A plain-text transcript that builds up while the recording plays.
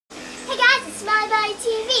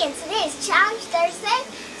SmellyBellyTV, and today is Challenge Thursday /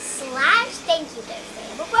 Thank You Thursday.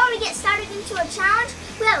 And before we get started into our challenge,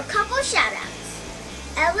 we have a couple of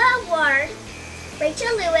shout-outs. Ella Ward,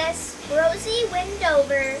 Rachel Lewis, Rosie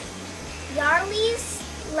Windover, Yarly's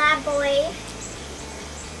Labboy,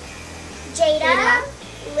 Jada,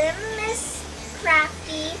 Limus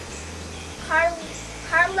Crafty,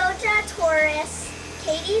 Carloja Torres,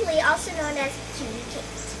 Katie Lee, also known as Cutie Kate.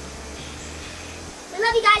 We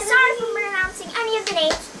love you guys. Sorry for pronouncing any of the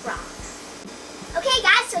names wrong. Okay,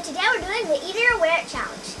 guys, so today we're doing the Eat It or Wear It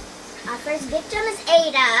challenge. Our first victim is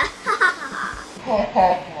Aydah.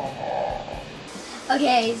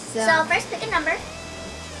 Okay, so first pick a number.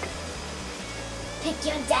 Pick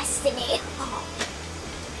your destiny.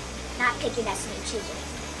 Not pick your destiny, choose it.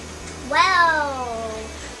 Well,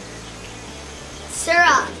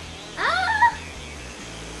 syrup. Ah!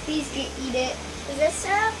 Please eat it. Is this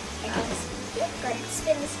syrup? Go ahead and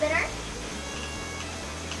spin the spinner.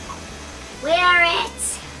 Wear it.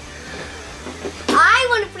 I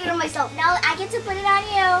want to put it on myself. No, I get to put it on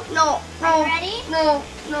you. No. Are you ready? No.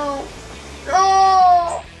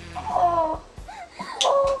 Oh.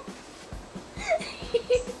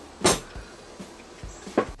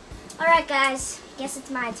 Alright, guys. Guess it's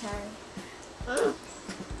my turn.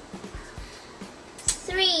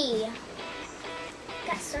 3.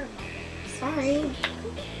 Got syrup. Sorry.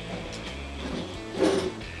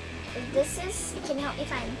 This is, can you help me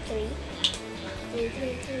find 3?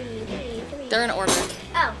 3. They're in order.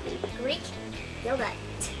 Oh, Greek yogurt.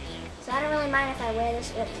 So I don't really mind if I wear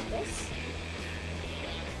this with this.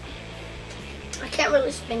 I can't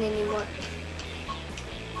really spin anymore.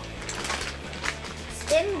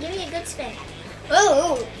 Spin, give me a good spin.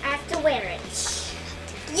 Oh. I have to wear it.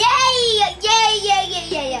 Yay! You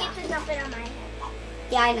get to dump it on my head.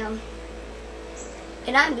 Yeah, I know.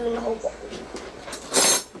 And I'm doing the whole bowl.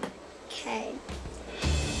 Okay.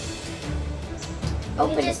 You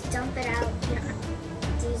can just dump it out. You don't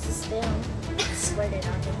have to use the spoon. Squirt it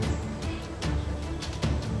on you.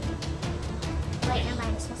 Wait, never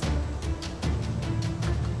mind. It smells good.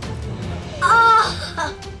 Oh!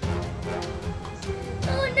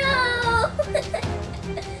 Oh no!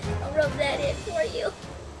 I'll rub that in for you.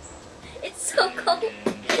 It's so cold.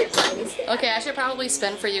 Okay, I should probably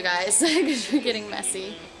spin for you guys because you're getting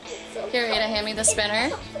messy. So Here, Aydah, hand me the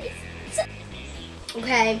spinner.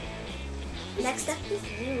 Okay. Next up is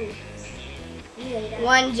you. Aydah.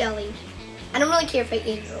 1 jelly. I don't really care if I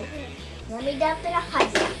eat it. Let me dump it on you.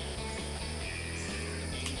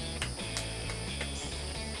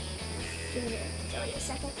 Give me jelly a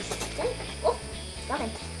second. Jelly. Oh, it's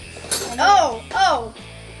coming. Oh.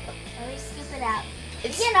 Let me scoop it out.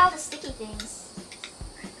 It's getting all the sticky things.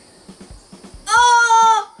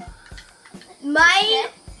 Oh!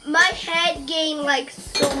 My head gained like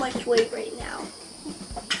so much weight right now.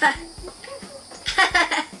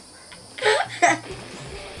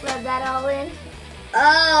 Rub that all in.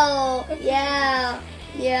 Oh, yeah.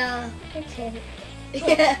 Okay.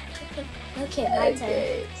 Yeah. Okay, my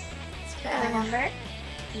turn. My number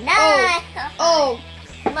 9. Oh,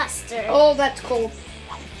 Mustard. oh, that's cold.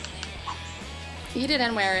 Eat it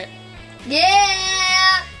and wear it.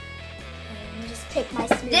 Yeah. Let me just pick my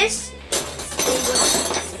spoon. This.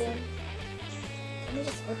 Spoon. Let me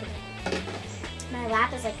just open it. My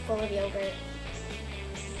lap is like full of yogurt.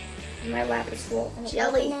 My lap is full Let of me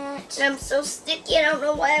jelly. open it. And I'm so sticky. I don't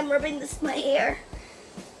know why I'm rubbing this in my hair.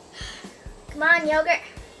 Come on, yogurt.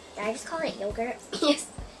 Did I just call it yogurt? Yes.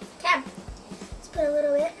 Come. Let's put a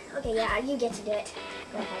little bit. Okay, yeah, you get to do it.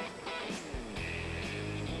 Go ahead.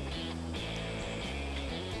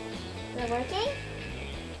 Is it working?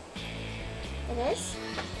 It is?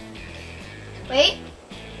 Wait.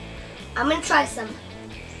 I'm gonna try some.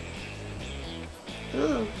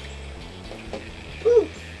 Ooh.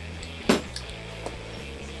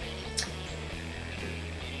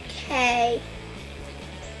 Okay.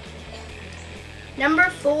 Number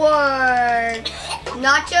 4.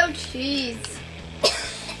 Nacho cheese.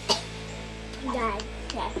 Yeah,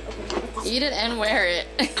 open it. Eat it and wear it.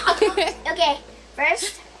 Okay,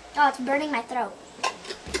 first. Oh, it's burning my throat.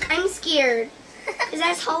 I'm scared. Because it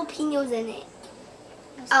has jalapenos in it.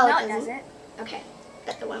 No, it it doesn't. Okay.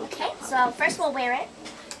 That's the one. Okay, so first we'll wear it.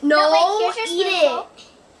 No, wait, here's your eat spoonful. it.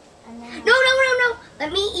 And then No.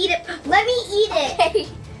 Let me eat it. Let me eat it. Okay.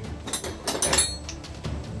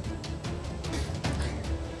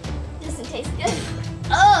 Doesn't taste good.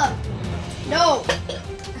 Ugh. No.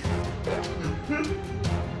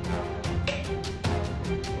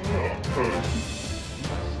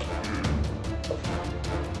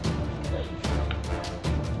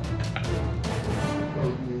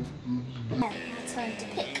 Now it's time to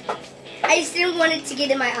pick. I just didn't want it to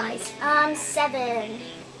get in my eyes. 7.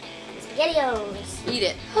 SpaghettiOs. Eat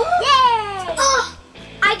it. Yay! Oh,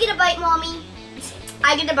 I get a bite, Mommy.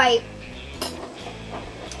 I get a bite.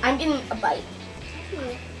 I'm getting a bite.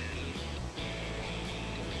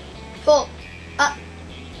 Pull up.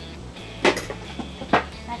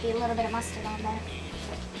 Might be a little bit of mustard on there.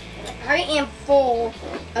 I am full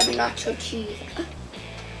of nacho cheese.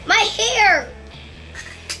 My hair!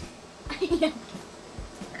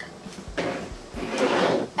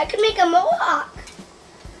 I could make a mohawk.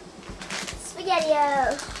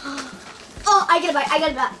 SpaghettiO. Oh, I get a bite. I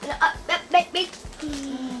get a bite.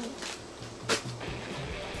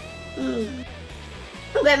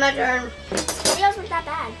 Okay, my turn. SpaghettiOs weren't that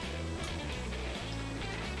bad.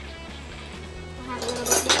 I'll have a little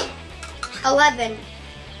bit more. 11.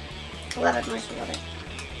 11, where's 11?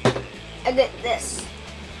 I get this.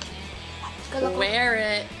 Good luck. Wear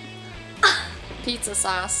it. Pizza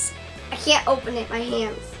sauce. I can't open it, my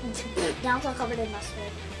hands. Now it's all covered in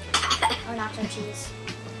mustard. Or nacho cheese.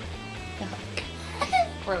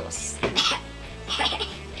 Gross.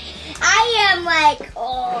 I am like,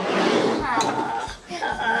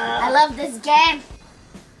 I love this game.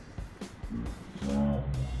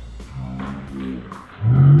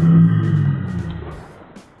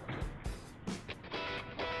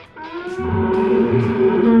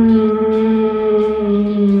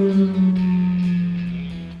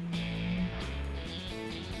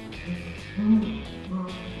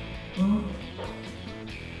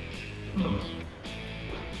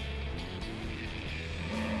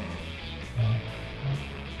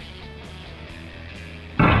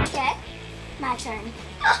 Okay, my turn.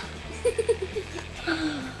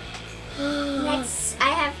 Next, I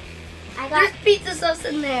got There's pizza sauce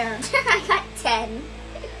in there. I got 10.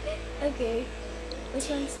 Okay. Which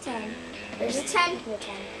one's 10? There's a 10. You're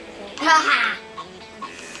 10. Okay. Haha.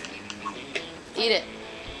 Eat it.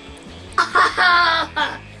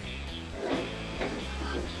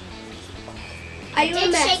 I I do a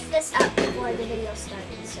did mess. shake this up before the video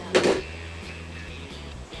started, so.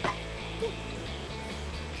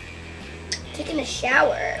 Taking a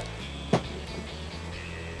shower.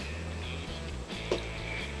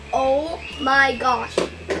 Oh my gosh.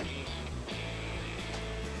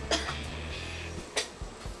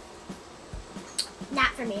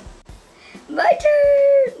 Not for me. My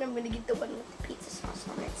turn. I'm gonna get the one with the pizza sauce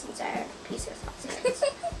on it since I have pizza sauce in it.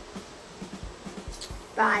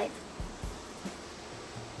 5.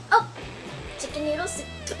 Oh! Chicken noodle soup.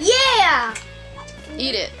 Yeah!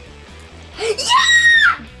 Eat it.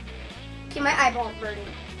 Yeah! Okay, my eyeball's burning.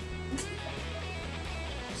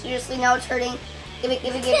 Seriously, now it's hurting. Give it,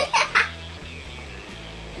 give it, give it.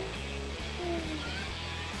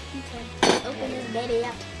 Okay. Open this baby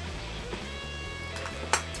up.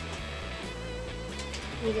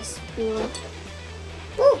 Need a spoon.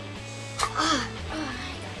 Woo! Ah.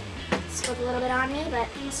 Spilled a little bit on me, but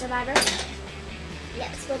I'm a survivor.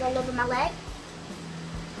 Yep, spilled all over my leg.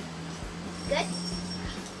 Good.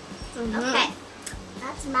 Okay.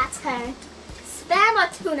 That's my turn. Spam or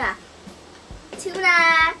tuna?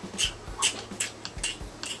 Tuna.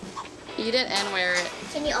 Eat it and wear it.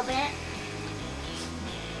 Can you open it?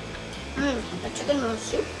 The chicken noodle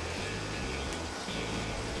soup.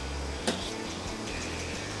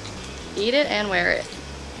 Eat it and wear it.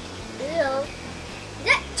 Ew.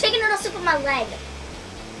 That chicken noodle soup on my leg.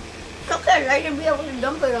 It's okay, I should be able to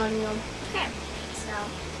dump it on you. Okay. So.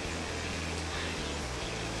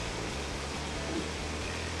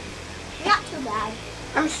 Not too bad.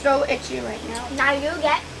 I'm so itchy right now. Now you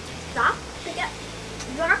get draw. Pick it up.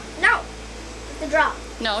 Draw. No. It's the draw.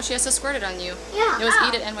 No, she has to squirt it on you. Yeah. It was Oh.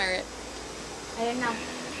 eat it and wear it. I didn't know.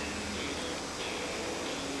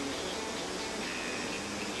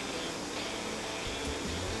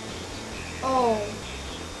 Oh.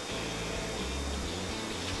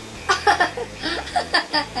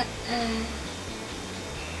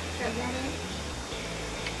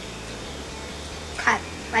 Okay,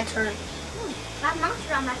 my turn. I have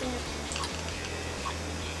monster on my fingers.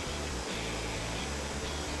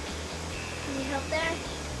 Need help there?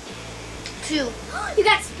 2. You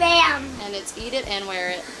got spam. And it's eat it and wear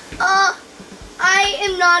it. I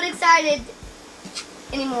am not excited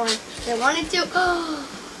anymore. I wanted to.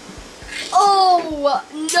 Oh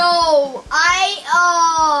no!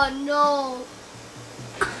 No.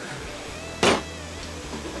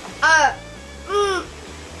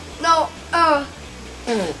 No.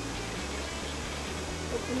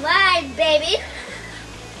 Open wide, baby.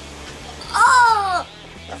 Oh!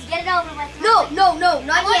 Let's get it over with. No, not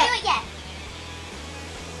I won't yet. do it yet.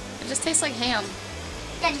 It just tastes like ham.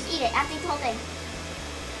 Yeah, just eat it. After the whole thing.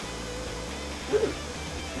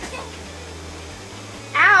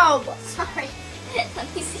 Ow! Sorry.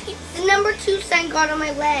 Let me see. The number 2 sign got on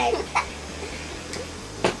my leg.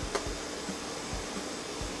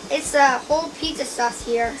 It's a whole pizza sauce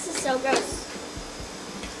here. This is so gross.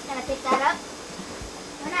 Gotta pick that up.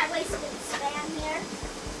 We're not wasting spam here.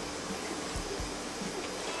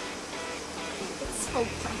 It's so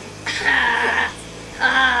gross.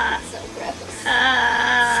 So gross.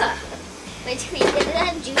 Wait, did it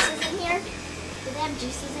have juices in here? Did they have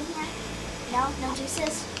juices in here? No? No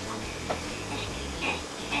juices?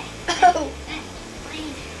 Oh.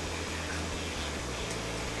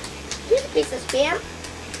 Here's a piece of spam.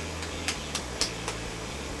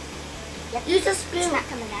 Yep. Use a spoon. It's not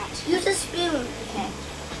coming out. Use a spoon. Okay.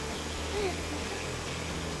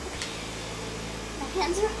 My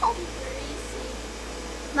hands are all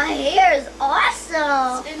greasy. My hair is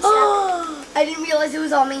awesome. Spoon Oh, I didn't realize it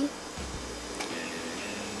was on me.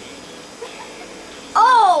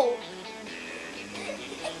 Oh!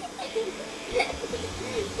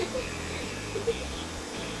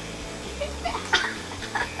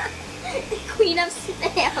 Queen of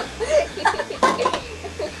spam.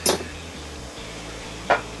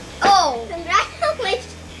 Oh!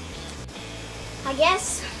 Congratulations. I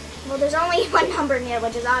guess, well, there's only one number near,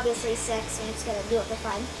 which is obviously 6, so I'm just going to do it for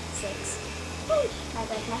fun. 6. My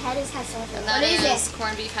head has so much. And What that is is it?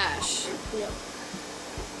 corned beef hash.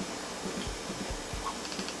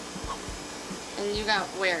 And you got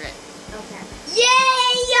wear it. Okay.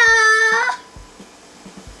 Yeah!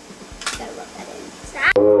 Gotta rub that in.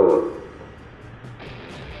 Stop.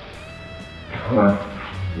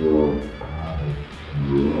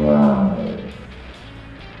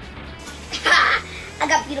 Ha! I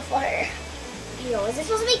got beautiful hair. Ew, is it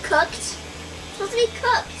supposed to be cooked? It's supposed to be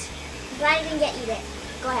cooked. I'm glad I didn't get eat it.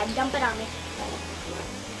 Go ahead, dump it on me.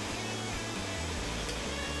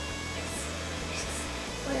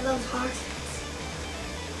 What are those hearts?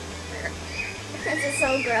 This is so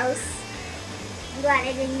gross. I'm glad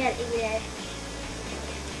I didn't get eat it.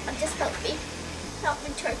 Just help me. Help me,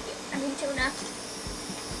 turkey. I mean tuna.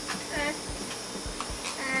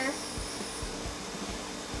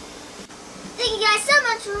 Thank you guys so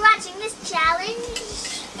much for watching this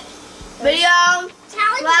challenge. Video.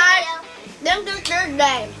 Challenge Bye. video. Then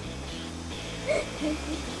Thursday.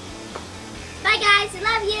 Bye guys, I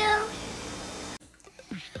love you.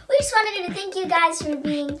 We just wanted to thank you guys for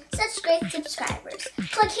being such great subscribers.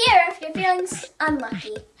 Click here if you're feeling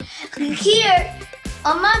unlucky. Click here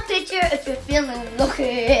on my picture if you're feeling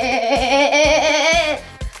lucky.